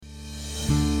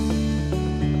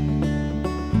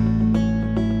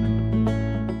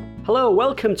Hello,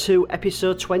 welcome to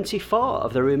episode 24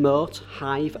 of the Remote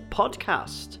Hive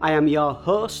podcast. I am your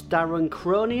host, Darren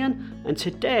Cronian, and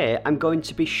today I'm going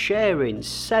to be sharing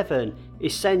 7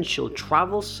 essential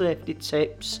travel safety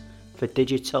tips for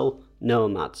digital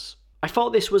nomads. I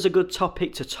thought this was a good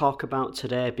topic to talk about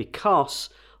today because,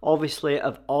 obviously,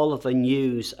 of all of the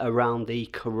news around the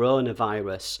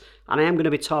coronavirus, and I am going to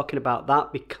be talking about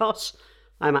that because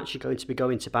I'm actually going to be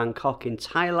going to Bangkok in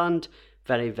Thailand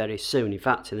very soon, in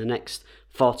fact in the next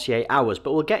 48 hours.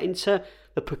 But we'll get into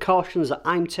the precautions that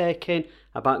I'm taking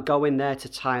about going there to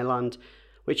Thailand,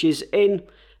 which is in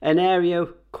an area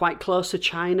quite close to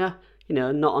China,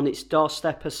 not on its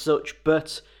doorstep as such,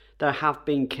 but there have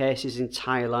been cases in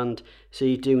Thailand, so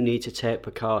you do need to take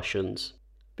precautions.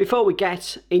 Before we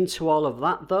get into all of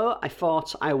that though, I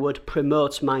thought I would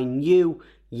promote my new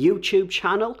YouTube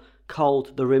channel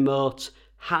called The Remote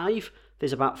Hive.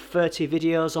 There's about 30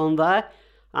 videos on there.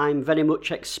 I'm very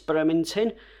much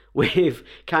experimenting with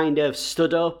kind of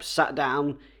stood up, sat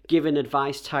down, giving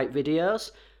advice type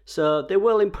videos. So they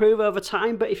will improve over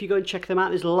time, but if you go and check them out,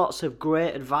 there's lots of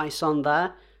great advice on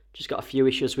there. Just got a few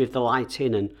issues with the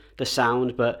lighting and the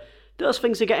sound, but those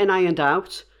things are getting ironed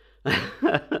out.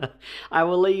 I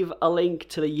will leave a link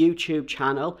to the YouTube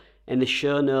channel in the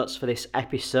show notes for this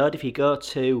episode. If you go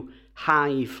to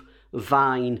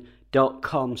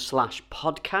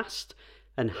hivevine.com/podcast,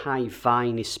 and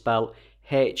Hivevine is spelled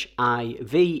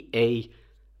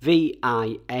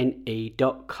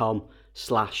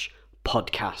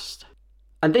HIVEVINE.com/podcast.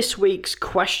 And this week's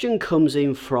question comes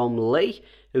in from Lee,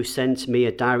 who sent me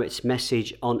a direct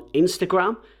message on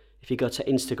Instagram. If you go to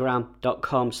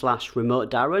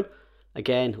instagram.com/remotedarren,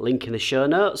 again, link in the show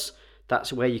notes,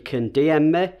 that's where you can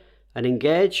DM me and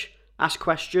engage, ask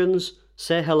questions,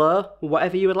 say hello,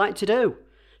 whatever you would like to do.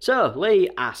 So, Lee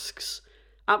asks,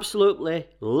 absolutely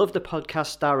love the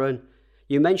podcast, Darren.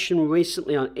 You mentioned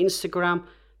recently on Instagram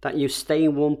that you stay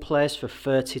in one place for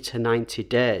 30 to 90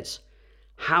 days.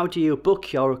 How do you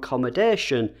book your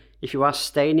accommodation if you are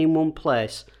staying in one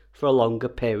place for a longer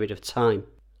period of time?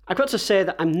 I've got to say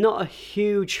that I'm not a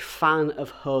huge fan of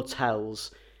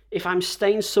hotels. If I'm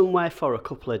staying somewhere for a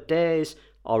couple of days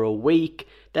or a week,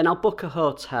 then I'll book a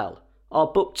hotel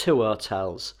or book 2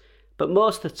 hotels. But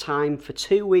most of the time, for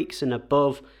 2 weeks and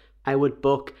above, I would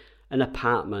book an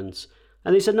apartment.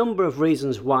 And there's a number of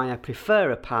reasons why I prefer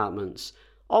apartments.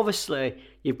 Obviously,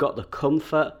 you've got the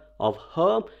comfort of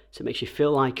home, so it makes you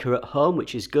feel like you're at home,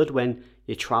 which is good when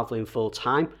you're travelling full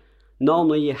time.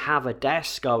 Normally you have a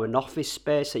desk or an office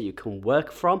space that you can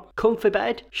work from. Comfy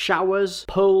bed, showers,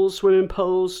 pools, swimming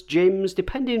pools, gyms,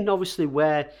 depending obviously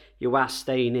where you are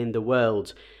staying in the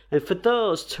world. And for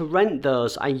those, to rent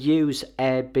those, I use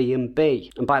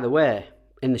Airbnb. And by the way,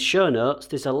 in the show notes,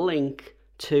 there's a link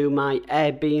to my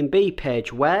Airbnb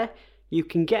page where you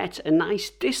can get a nice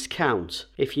discount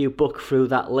if you book through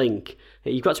that link.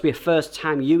 You've got to be a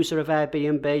first-time user of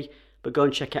Airbnb, but go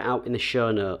and check it out in the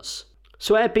show notes.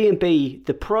 So Airbnb,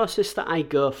 the process that I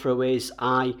go through is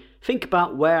I think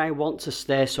about where I want to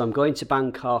stay. So I'm going to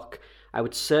Bangkok. I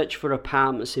would search for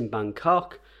apartments in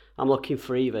Bangkok. I'm looking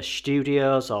for either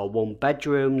studios or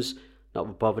 1-bedrooms.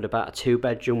 Not bothered about a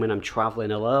 2-bedroom when I'm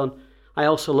travelling alone. I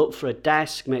also look for a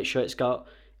desk, make sure it's got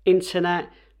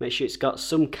internet, make sure it's got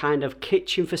some kind of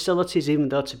kitchen facilities, even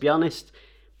though, to be honest,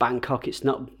 Bangkok, it's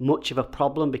not much of a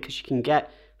problem because you can get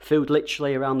food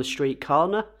literally around the street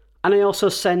corner. And I also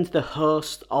send the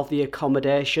host of the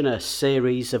accommodation a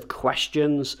series of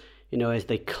questions. Is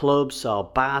there clubs or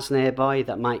bars nearby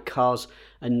that might cause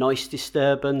a noise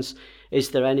disturbance? Is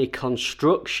there any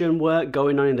construction work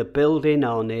going on in the building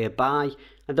or nearby?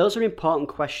 And those are important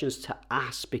questions to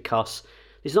ask because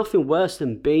there's nothing worse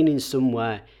than being in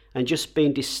somewhere and just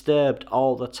being disturbed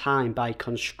all the time by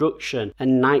construction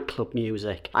and nightclub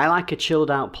music. I like a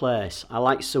chilled out place. I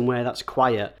like somewhere that's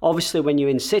quiet. Obviously when you're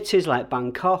in cities like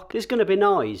Bangkok, there's going to be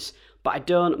noise, but I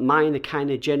don't mind the kind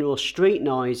of general street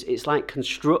noise. It's like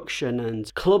construction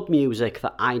and club music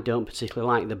that I don't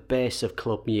particularly like, the bass of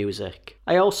club music.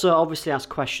 I also obviously ask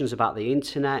questions about the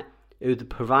internet, who the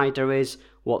provider is,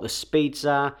 what the speeds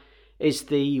are. Is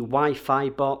the Wi-Fi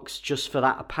box just for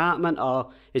that apartment, or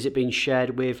is it being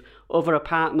shared with other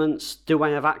apartments? Do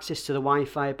I have access to the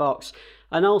Wi-Fi box?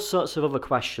 And all sorts of other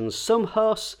questions. Some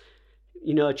hosts,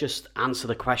 just answer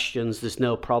the questions, there's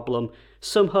no problem.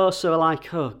 Some hosts are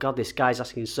like, oh God, this guy's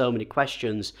asking so many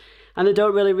questions. And they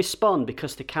don't really respond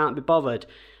because they can't be bothered.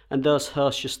 And those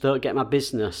hosts just don't get my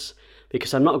business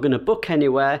because I'm not going to book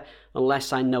anywhere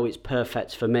unless I know it's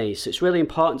perfect for me. So it's really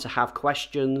important to have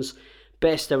questions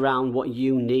based around what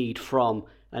you need from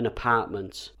an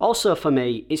apartment. Also for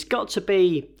me, it's got to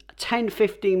be a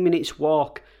 10-15 minutes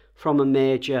walk from a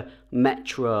major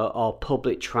metro or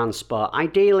public transport.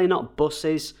 Ideally not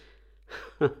buses,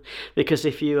 because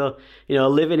if you're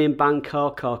living in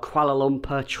Bangkok or Kuala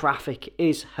Lumpur, traffic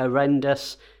is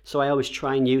horrendous. So I always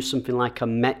try and use something like a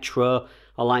metro,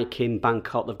 or like in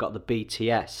Bangkok they've got the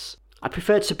BTS. I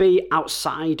prefer to be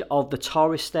outside of the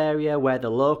tourist area where the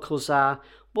locals are.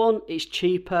 One, it's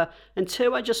cheaper, and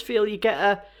two, I just feel you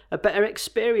get a better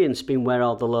experience being where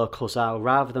all the locals are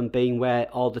rather than being where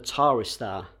all the tourists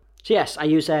are. So yes, I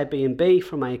use Airbnb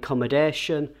for my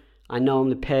accommodation. I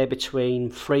normally pay between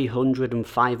 £300 and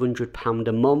 £500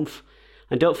 a month.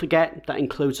 And don't forget, that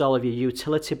includes all of your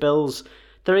utility bills.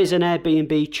 There is an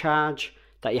Airbnb charge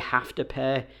that you have to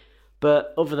pay,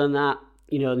 but other than that,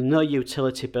 no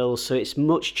utility bills, so it's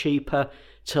much cheaper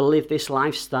to live this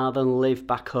lifestyle than live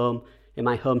back home in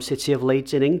my home city of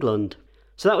Leeds in England.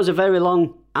 So that was a very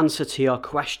long answer to your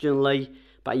question, Lee,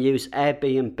 but I use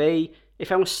Airbnb.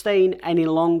 If I was staying any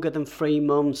longer than 3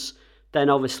 months, then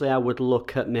obviously I would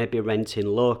look at maybe renting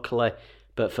locally,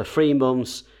 but for 3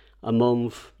 months, a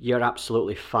month, you're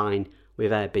absolutely fine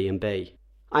with Airbnb.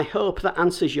 I hope that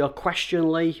answers your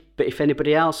question, Lee, but if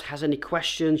anybody else has any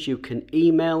questions, you can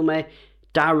email me,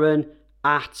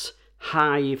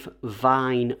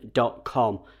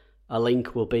 darren@hivevine.com. A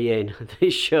link will be in the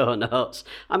show notes.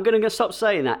 I'm going to stop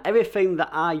saying that. Everything that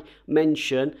I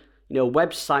mention,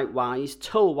 website-wise,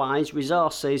 tool-wise,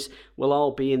 resources, will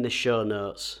all be in the show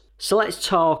notes. So let's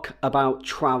talk about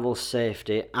travel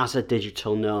safety as a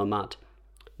digital nomad.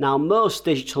 Now, most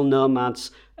digital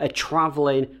nomads are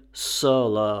traveling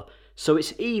solo, so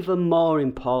it's even more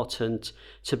important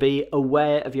to be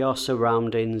aware of your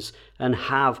surroundings and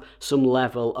have some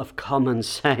level of common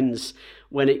sense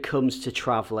when it comes to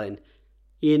travelling.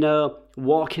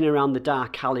 Walking around the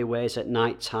dark alleyways at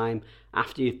night time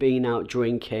after you've been out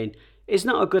drinking is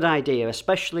not a good idea,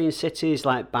 especially in cities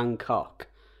like Bangkok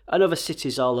and other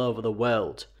cities all over the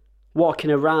world.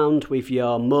 Walking around with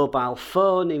your mobile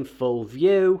phone in full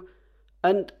view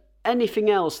and anything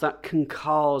else that can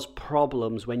cause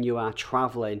problems when you are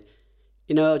travelling,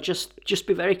 just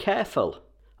be very careful.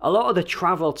 A lot of the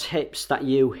travel tips that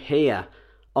you hear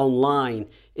online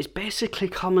is basically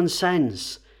common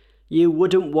sense. You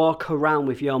wouldn't walk around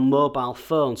with your mobile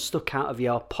phone stuck out of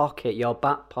your pocket, your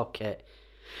back pocket.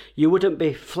 You wouldn't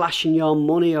be flashing your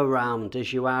money around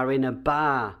as you are in a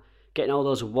bar, getting all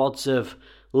those wads of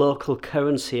local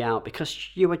currency out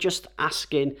because you are just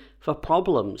asking for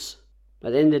problems.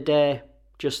 At the end of the day,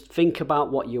 just think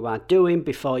about what you are doing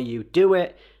before you do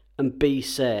it and be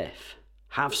safe.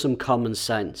 Have some common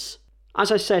sense.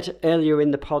 As I said earlier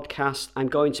in the podcast, I'm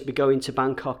going to be going to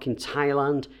Bangkok in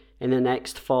Thailand in the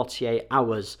next 48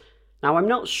 hours. Now, I'm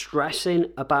not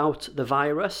stressing about the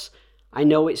virus. I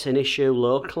know it's an issue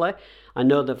locally. I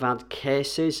know they've had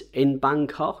cases in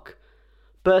Bangkok.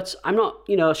 But I'm not,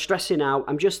 stressing out.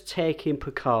 I'm just taking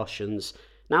precautions.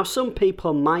 Now, some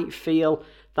people might feel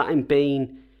that I'm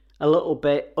being a little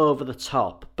bit over the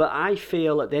top, but I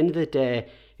feel at the end of the day,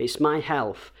 it's my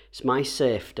health, it's my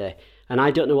safety, and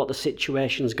I don't know what the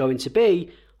situation's going to be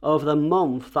over the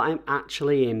month that I'm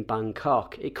actually in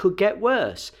Bangkok. It could get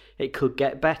worse, it could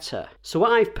get better. So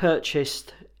what I've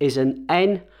purchased is an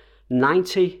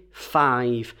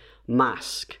N95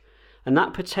 mask, and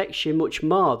that protects you much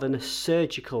more than a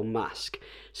surgical mask.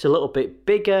 It's a little bit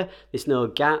bigger, there's no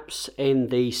gaps in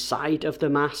the side of the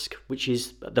mask, which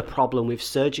is the problem with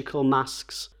surgical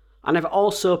masks. And I've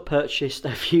also purchased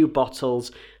a few bottles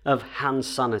of hand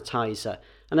sanitizer.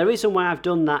 And the reason why I've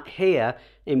done that here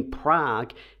in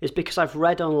Prague is because I've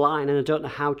read online, and I don't know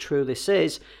how true this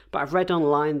is, but I've read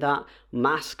online that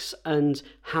masks and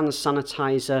hand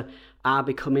sanitizer are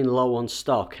becoming low on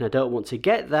stock, and I don't want to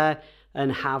get there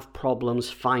and have problems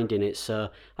finding it, so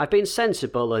I've been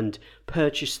sensible and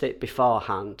purchased it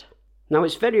beforehand. Now,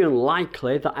 it's very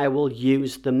unlikely that I will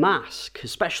use the mask,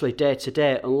 especially day to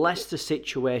day, unless the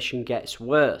situation gets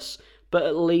worse, but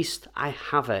at least I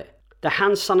have it. The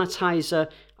hand sanitizer,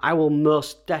 I will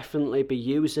most definitely be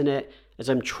using it as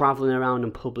I'm travelling around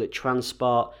in public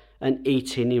transport and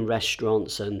eating in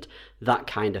restaurants and that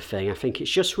kind of thing. I think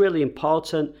it's just really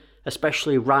important,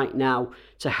 especially right now,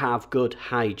 to have good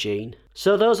hygiene.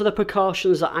 So those are the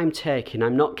precautions that I'm taking.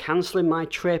 I'm not cancelling my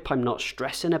trip, I'm not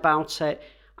stressing about it.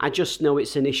 I just know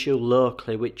it's an issue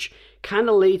locally, which kind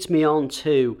of leads me on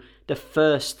to the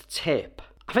first tip.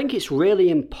 I think it's really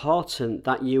important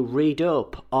that you read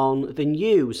up on the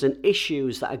news and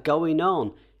issues that are going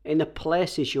on in the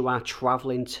places you are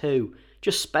travelling to.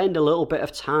 Just spend a little bit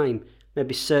of time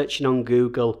maybe searching on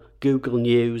Google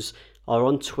News, or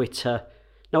on Twitter.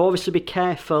 Now, obviously be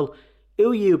careful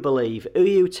who you believe, who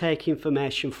you take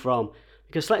information from,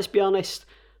 because let's be honest,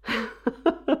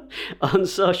 on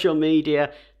social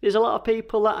media, there's a lot of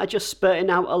people that are just spurting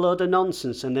out a load of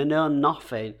nonsense and they know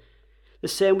nothing. The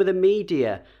same with the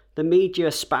media. The media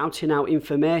are spouting out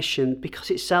information because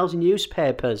it sells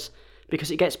newspapers, because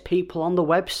it gets people on the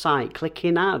website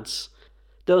clicking ads.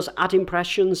 Those ad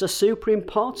impressions are super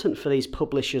important for these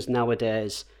publishers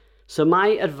nowadays. So my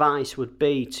advice would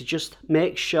be to just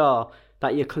make sure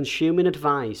that you're consuming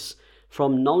advice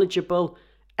from knowledgeable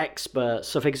experts.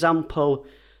 So for example,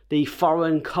 the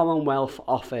Foreign Commonwealth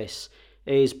Office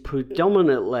is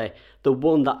predominantly the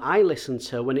one that I listen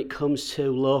to when it comes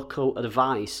to local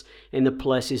advice in the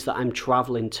places that I'm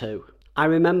travelling to. I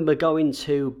remember going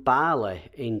to Bali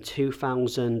in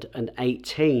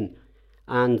 2018,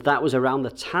 and that was around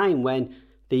the time when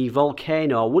the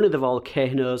volcano, one of the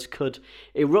volcanoes, could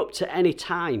erupt at any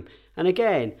time. And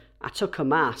again, I took a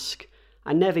mask.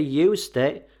 I never used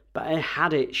it, but I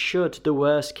had it should the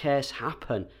worst case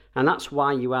happen. And that's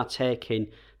why you are taking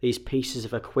these pieces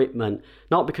of equipment,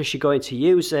 not because you're going to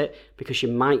use it, because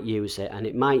you might use it, and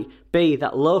it might be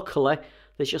that locally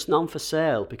there's just none for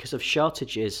sale because of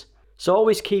shortages. So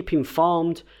always keep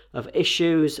informed of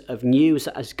issues, of news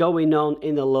that is going on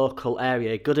in the local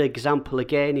area. A good example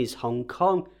again is Hong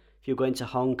Kong. If you're going to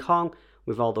Hong Kong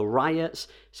with all the riots,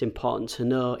 it's important to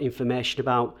know information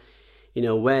about,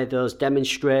 where those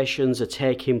demonstrations are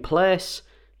taking place,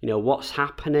 what's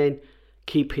happening,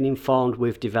 keeping informed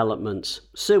with developments.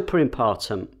 Super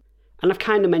important. And I've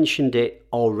kind of mentioned it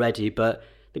already, but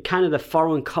the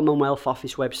Foreign Commonwealth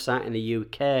Office website in the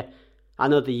UK, I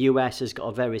know the US has got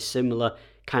a very similar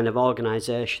kind of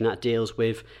organisation that deals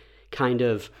with kind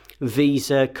of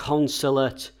visa,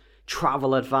 consulate,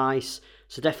 travel advice.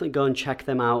 So definitely go and check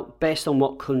them out based on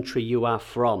what country you are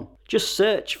from. Just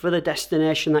search for the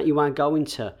destination that you are going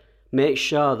to. Make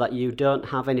sure that you don't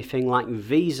have anything like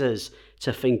visas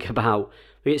to think about.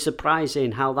 It's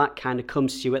surprising how that kind of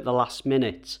comes to you at the last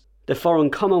minute. The Foreign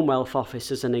Commonwealth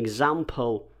Office, as an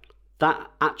example, that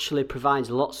actually provides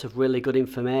lots of really good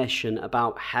information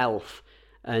about health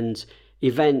and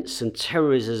events and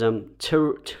terrorism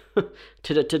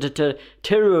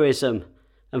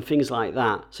and things like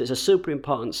that. So it's a super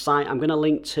important site. I'm going to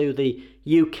link to the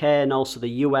UK and also the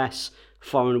US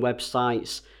foreign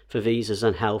websites for visas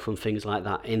and health and things like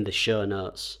that in the show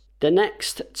notes. The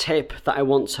next tip that I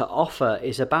want to offer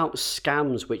is about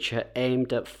scams which are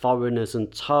aimed at foreigners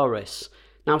and tourists.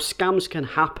 Now, scams can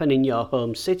happen in your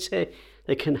home city.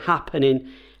 They can happen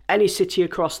in any city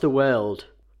across the world.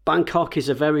 Bangkok is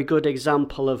a very good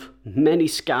example of many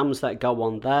scams that go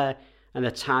on there, and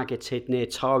they're targeted near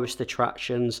tourist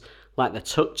attractions like the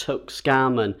tuk-tuk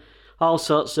scam and all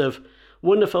sorts of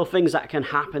wonderful things that can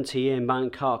happen to you in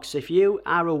Bangkok. So if you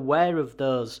are aware of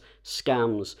those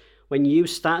scams, when you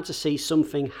start to see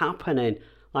something happening,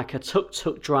 like a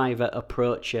tuk-tuk driver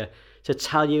approach you to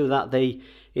tell you that the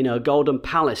Golden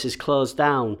Palace is closed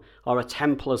down or a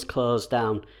temple is closed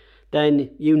down,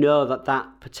 then you know that that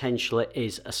potentially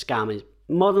is a scam. It's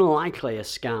more than likely a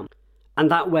scam. And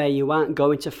that way you aren't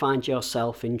going to find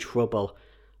yourself in trouble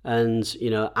and,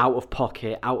 out of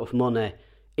pocket, out of money,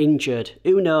 injured.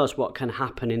 Who knows what can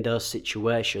happen in those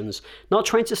situations. Not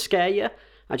trying to scare you.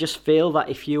 I just feel that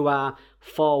if you are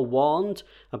forewarned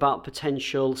about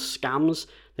potential scams,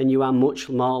 then you are much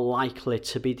more likely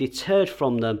to be deterred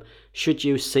from them should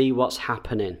you see what's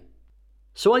happening.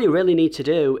 So all you really need to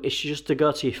do is just to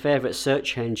go to your favourite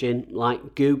search engine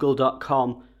like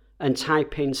google.com and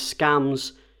type in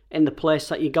scams in the place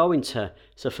that you're going to.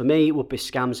 So for me, it would be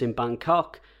scams in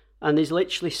Bangkok, and there's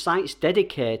literally sites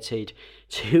dedicated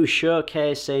to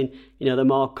showcasing, the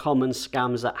more common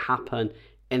scams that happen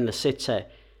in the city.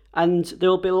 And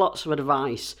there'll be lots of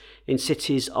advice in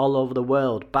cities all over the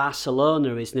world.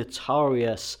 Barcelona is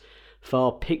notorious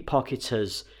for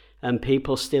pickpocketers and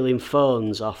people stealing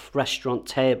phones off restaurant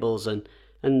tables and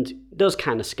those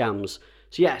kind of scams.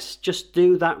 So yes, just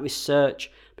do that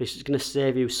research because it's going to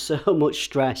save you so much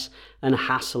stress and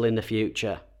hassle in the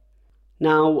future.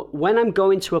 Now, when I'm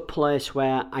going to a place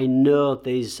where I know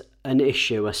there's an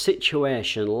issue, a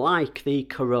situation like the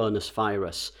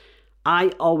coronavirus,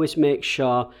 I always make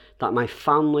sure that my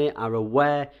family are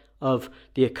aware of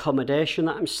the accommodation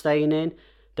that I'm staying in,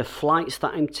 the flights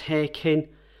that I'm taking,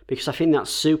 because I think that's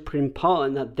super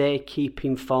important that they keep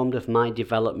informed of my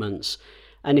developments.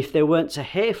 And if they weren't to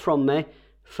hear from me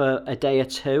for a day or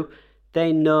two,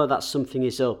 they know that something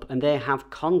is up and they have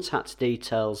contact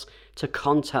details to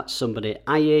contact somebody,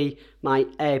 i.e. my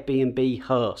Airbnb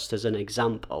host as an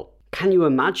example. Can you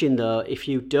imagine though if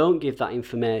you don't give that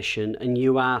information and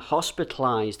you are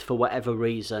hospitalised for whatever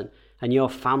reason and your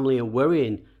family are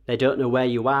worrying, they don't know where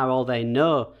you are, all they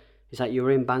know is that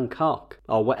you're in Bangkok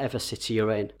or whatever city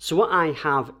you're in. So what I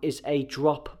have is a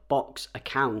Dropbox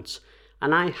account,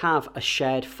 and I have a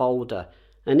shared folder,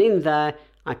 and in there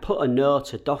I put a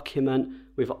note, a document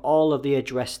with all of the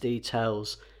address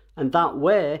details, and that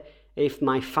way if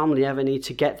my family ever need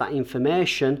to get that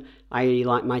information, i.e.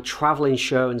 like my travel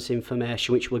insurance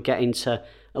information, which we'll get into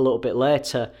a little bit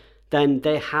later, then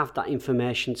they have that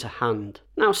information to hand.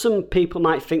 Now, some people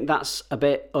might think that's a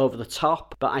bit over the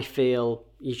top, but I feel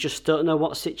you just don't know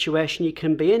what situation you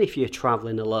can be in if you're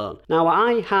traveling alone. Now,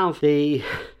 I have the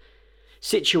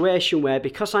situation where,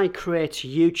 because I create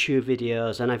YouTube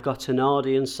videos and I've got an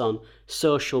audience on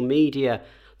social media,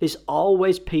 there's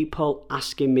always people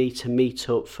asking me to meet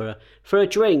up for a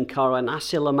drink or an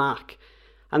nasi lemak,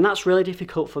 and that's really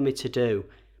difficult for me to do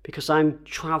because I'm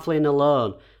traveling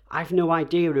alone. I've no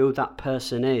idea who that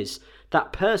person is.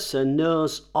 That person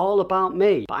knows all about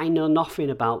me, but I know nothing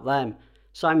about them.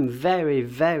 So I'm very,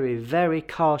 very, very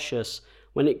cautious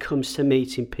when it comes to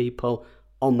meeting people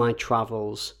on my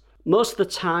travels. Most of the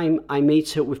time I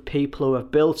meet up with people who I've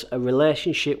built a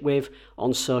relationship with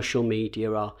on social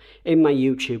media or in my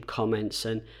YouTube comments,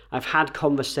 and I've had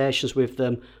conversations with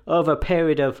them over a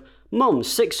period of months,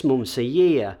 6 months, a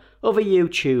year, other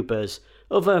YouTubers,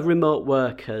 other remote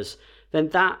workers. Then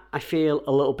that I feel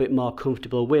a little bit more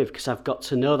comfortable with because I've got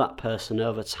to know that person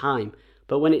over time.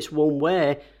 But when it's one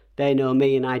way, they know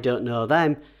me and I don't know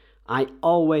them, I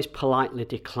always politely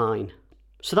decline.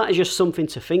 So that is just something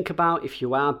to think about. If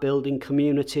you are building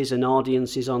communities and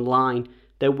audiences online,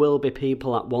 there will be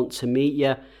people that want to meet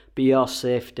you, but your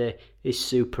safety is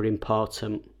super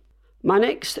important. My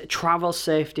next travel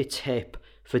safety tip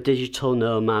for digital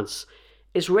nomads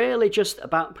is really just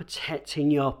about protecting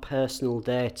your personal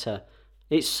data.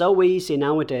 It's so easy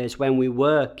nowadays when we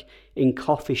work in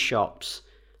coffee shops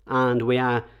and we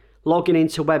are logging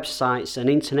into websites and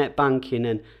internet banking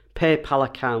and PayPal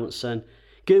accounts and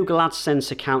Google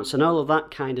AdSense accounts and all of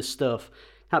that kind of stuff,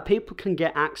 that people can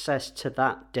get access to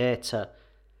that data.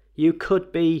 You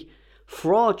could be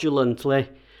fraudulently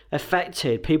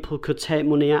affected. People could take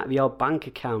money out of your bank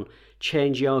account,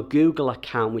 change your Google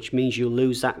account, which means you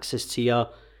lose access to your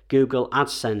Google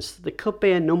AdSense. There could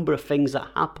be a number of things that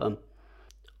happen.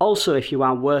 Also, if you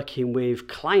are working with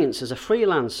clients as a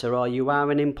freelancer or you are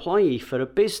an employee for a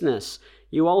business,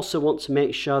 you also want to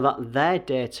make sure that their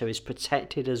data is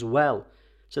protected as well.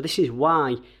 So this is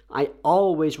why I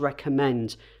always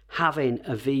recommend having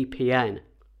a VPN.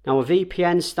 Now, a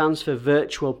VPN stands for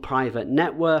Virtual Private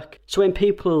Network. So when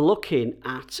people are looking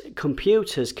at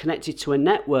computers connected to a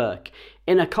network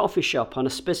in a coffee shop on a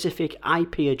specific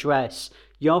IP address,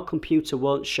 your computer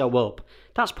won't show up.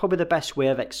 That's probably the best way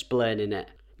of explaining it.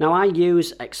 Now, I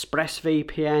use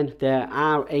ExpressVPN. They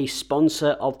are a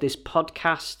sponsor of this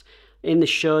podcast. In the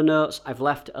show notes, I've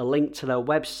left a link to their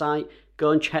website.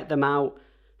 Go and check them out.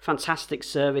 Fantastic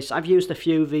service. I've used a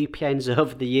few VPNs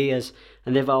over the years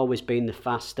and they've always been the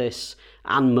fastest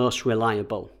and most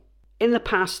reliable. In the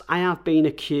past, I have been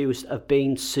accused of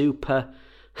being super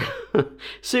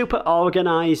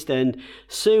organised and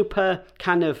super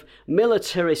kind of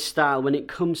military style when it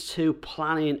comes to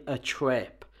planning a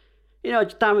trip. You know,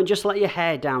 Darren, just let your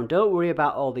hair down. Don't worry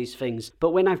about all these things.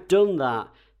 But when I've done that,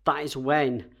 that is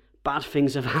when bad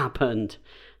things have happened.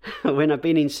 When I've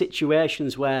been in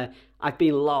situations where I've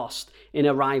been lost in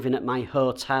arriving at my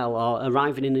hotel or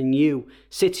arriving in a new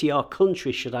city or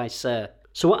country, should I say.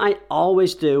 So what I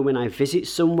always do when I visit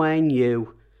somewhere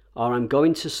new or I'm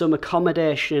going to some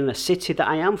accommodation in a city that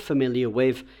I am familiar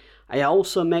with, I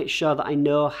also make sure that I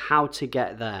know how to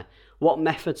get there. What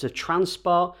methods of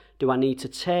transport do I need to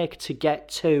take to get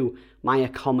to my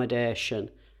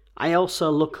accommodation? I also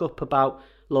look up about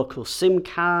local SIM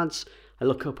cards. I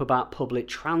look up about public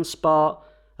transport,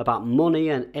 about money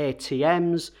and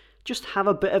ATMs. Just have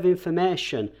a bit of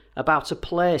information about a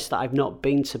place that I've not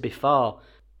been to before.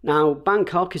 Now,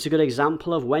 Bangkok is a good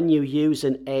example of when you use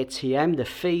an ATM, the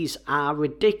fees are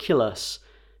ridiculous.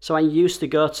 So I used to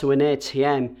go to an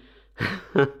ATM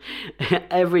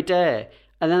every day.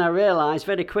 And then I realised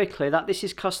very quickly that this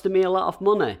is costing me a lot of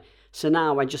money. So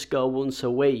now I just go once a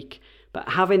week. But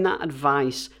having that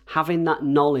advice, having that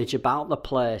knowledge about the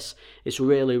place is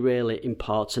really, really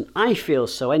important. I feel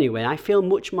so anyway. I feel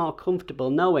much more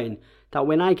comfortable knowing that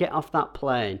when I get off that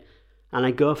plane and I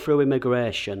go through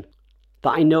immigration,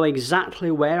 that I know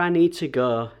exactly where I need to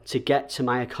go to get to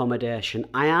my accommodation.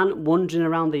 I aren't wandering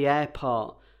around the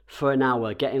airport for an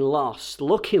hour, getting lost,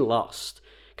 looking lost.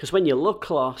 Because when you look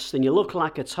lost and you look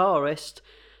like a tourist,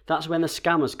 that's when the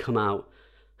scammers come out.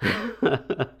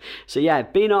 So yeah,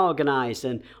 being organised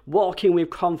and walking with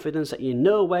confidence that you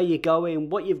know where you're going,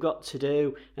 what you've got to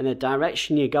do and the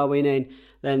direction you're going in,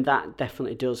 then that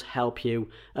definitely does help you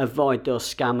avoid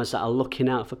those scammers that are looking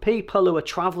out for people who are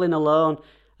travelling alone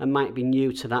and might be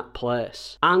new to that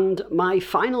place. And my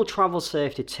final travel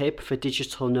safety tip for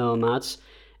digital nomads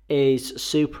is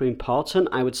super important.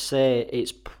 I would say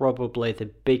it's probably the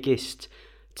biggest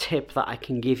tip that I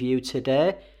can give you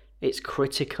today. It's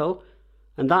critical,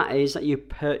 and that is that you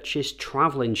purchase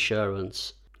travel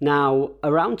insurance. Now,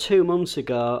 around 2 months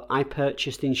ago, I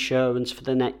purchased insurance for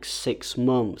the next 6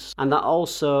 months, and that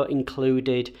also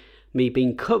included me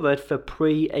being covered for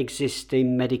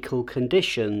pre-existing medical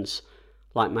conditions,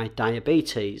 like my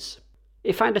diabetes.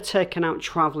 If I'd have taken out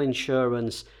travel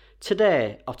insurance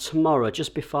today or tomorrow,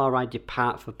 just before I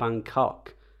depart for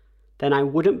Bangkok, then I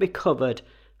wouldn't be covered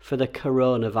for the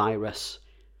coronavirus.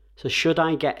 So should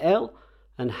I get ill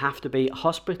and have to be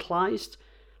hospitalised,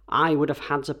 I would have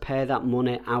had to pay that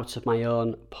money out of my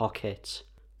own pocket.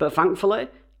 But thankfully,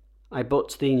 I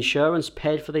booked the insurance,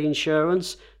 paid for the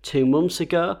insurance 2 months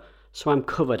ago, so I'm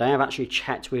covered. I have actually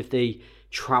checked with the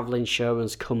travel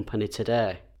insurance company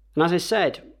today. And as I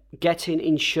said, getting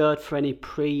insured for any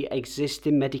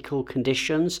pre-existing medical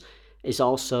conditions is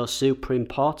also super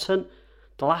important.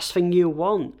 The last thing you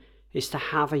want is to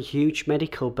have a huge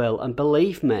medical bill, and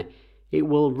believe me, it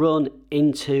will run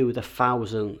into the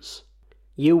thousands.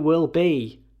 You will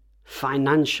be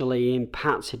financially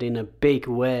impacted in a big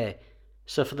way.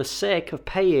 So for the sake of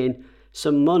paying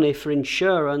some money for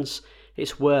insurance,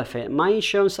 it's worth it. My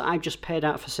insurance that I've just paid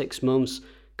out for 6 months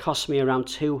cost me around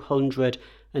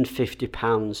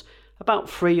 £250, about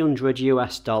 $300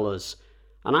 US.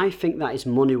 And I think that is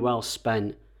money well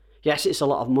spent. Yes, it's a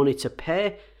lot of money to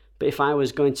pay, but if I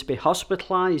was going to be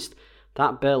hospitalised,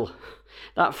 that bill,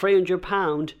 that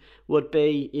 £300 would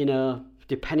be,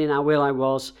 depending how ill I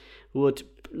was, would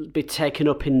be taken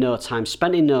up in no time,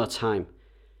 spent in no time.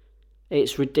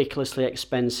 It's ridiculously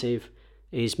expensive,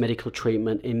 is medical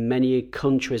treatment in many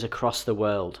countries across the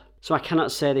world. So I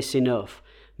cannot say this enough.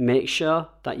 Make sure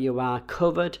that you are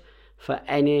covered for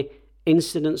any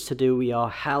incidents to do with your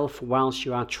health whilst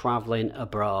you are travelling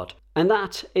abroad. And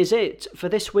that is it for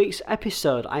this week's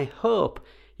episode. I hope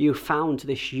you found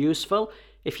this useful.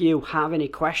 If you have any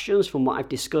questions from what I've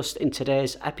discussed in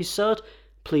today's episode,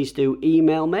 please do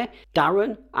email me,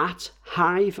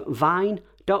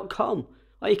 darren@hivevine.com,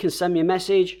 or you can send me a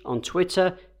message on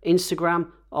Twitter,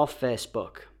 Instagram, or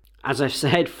Facebook. As I've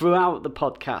said throughout the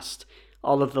podcast,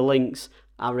 all of the links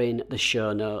are in the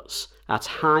show notes at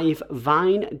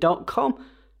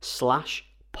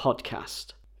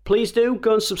hivevine.com/podcast. Please do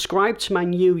go and subscribe to my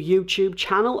new YouTube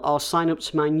channel or sign up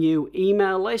to my new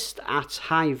email list at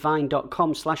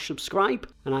hivevine.com/subscribe.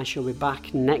 And I shall be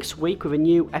back next week with a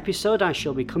new episode. I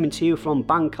shall be coming to you from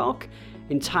Bangkok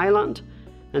in Thailand.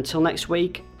 Until next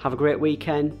week, have a great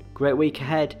weekend, great week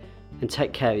ahead, and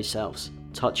take care of yourselves.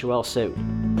 Talk to you all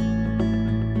soon.